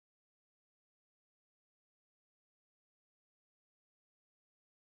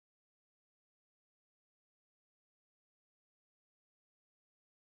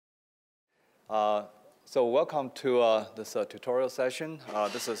So welcome to this tutorial session.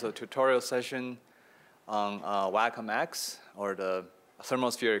 This is a tutorial session on WACCM-X, or the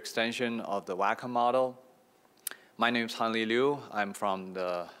thermosphere extension of the WACCM model. My name is Han Li Liu. I'm from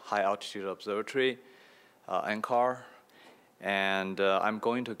the High Altitude Observatory, NCAR, and I'm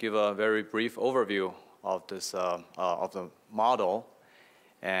going to give a very brief overview of this of the model,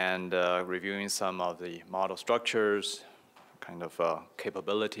 and reviewing some of the model structures, kind of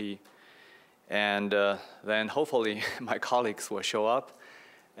capability. And then hopefully my colleagues will show up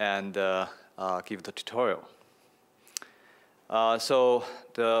and give the tutorial. So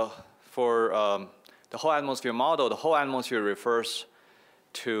for the whole atmosphere model, the whole atmosphere refers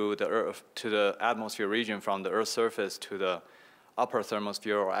to the Earth, to the atmosphere region from the Earth's surface to the upper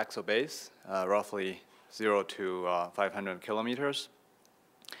thermosphere or exobase, roughly 0 to 500 kilometers.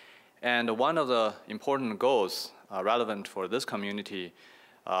 And one of the important goals relevant for this community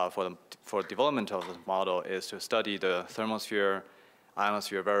for development of the model is to study the thermosphere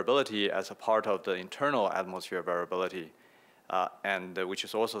ionosphere variability as a part of the internal atmosphere variability, and which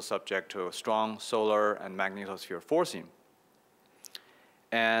is also subject to strong solar and magnetosphere forcing.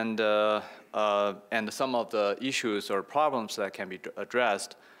 And some of the issues or problems that can be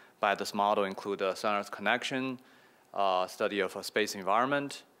addressed by this model include sun-earth connection, study of a space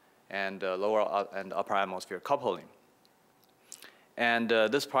environment, and lower and upper atmosphere coupling. And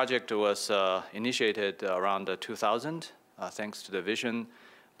this project was initiated around 2000, thanks to the vision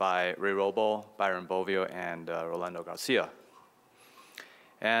by Ray Robo, Byron Bovio, and Rolando Garcia.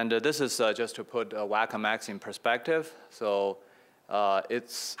 And this is just to put WACCM-X in perspective. So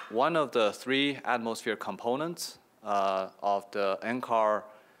it's one of the 3 atmosphere components of the NCAR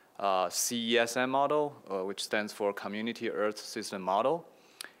CESM model, which stands for Community Earth System Model.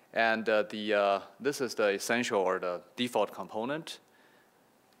 And this is the essential or the default component.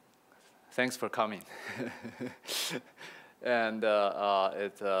 Thanks for coming. And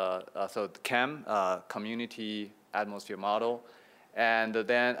it's so the CAM, Community Atmosphere Model, and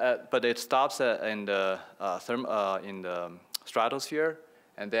then but it stops in the stratosphere,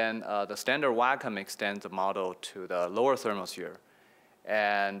 and then the standard WACCM extends the model to the lower thermosphere,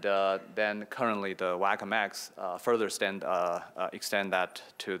 and then currently the WACCM-X further extend that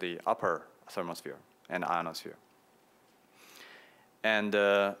to the upper thermosphere and ionosphere. And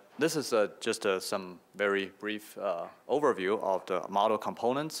this is just some very brief overview of the model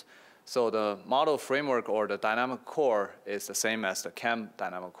components. So the model framework or the dynamic core is the same as the CAM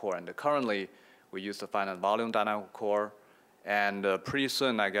dynamic core, and currently we use the finite volume dynamic core, and pretty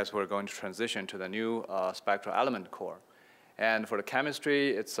soon I guess we're going to transition to the new spectral element core. And for the chemistry,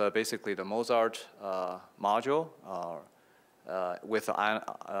 it's basically the Mozart module with the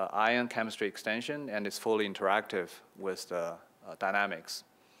ion chemistry extension, and it's fully interactive with the dynamics.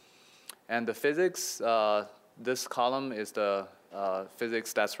 And the physics, this column is the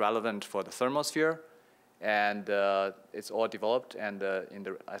physics that's relevant for the thermosphere, and it's all developed and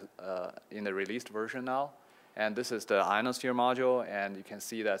in the released version now. And this is the ionosphere module, and you can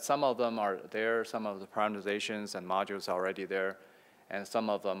see that some of them are there, some of the parameterizations and modules are already there, and some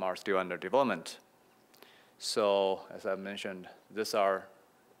of them are still under development. So as I mentioned, these are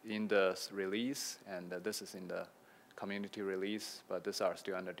in the release, and this is in the community release, but these are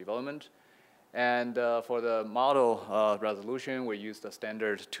still under development. And for the model resolution, we use the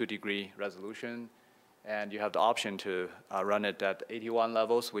standard 2-degree resolution, and you have the option to run it at 81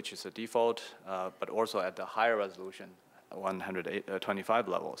 levels, which is the default, but also at the higher resolution, 125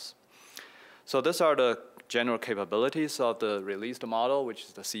 levels. So these are the general capabilities of the released model, which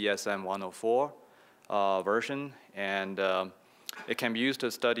is the CESM 104 version, and it can be used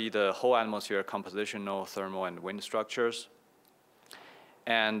to study the whole atmosphere compositional, thermal, and wind structures.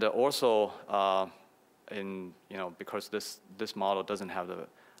 And also, because this model doesn't have the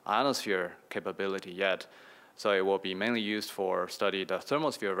ionosphere capability yet, so it will be mainly used for study the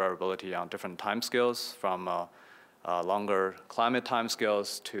thermosphere variability on different timescales, from longer climate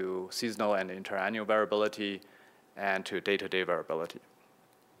timescales to seasonal and interannual variability, and to day-to-day variability.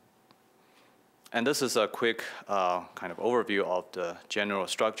 And this is a quick kind of overview of the general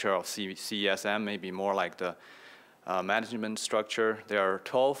structure of CESM, maybe more like the management structure. There are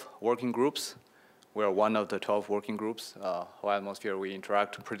 12 working groups. We're one of the 12 working groups. Whole atmosphere, we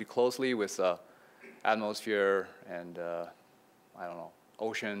interact pretty closely with atmosphere and, I don't know,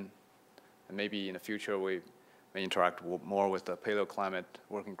 ocean. And maybe in the future, we may interact more with the paleoclimate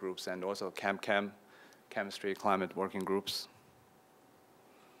working groups and also chemistry climate working groups.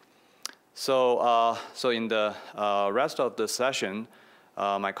 So, in the rest of the session,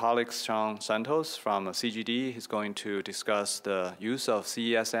 my colleague Sean Santos from CGD is going to discuss the use of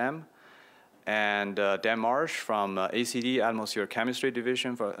CESM And Dan Marsh from ACD, Atmosphere Chemistry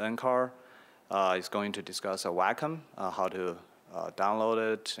Division for NCAR, is going to discuss WACCM, how to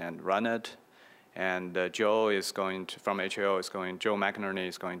download it and run it. And Joe is going to, from HAO, Joe McInerney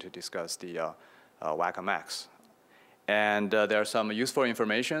is going to discuss the WACCM-X. And there are some useful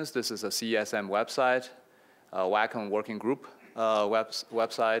informations. This is a CESM website, WACCM working group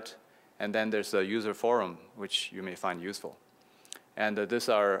website, and then there's a user forum, which you may find useful. And these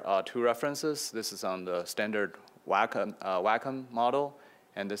are two references. This is on the standard WACCM model,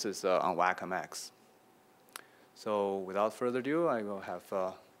 and this is on WACCM-X. So without further ado, I will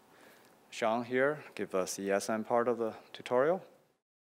have Sean here give a CESM part of the tutorial.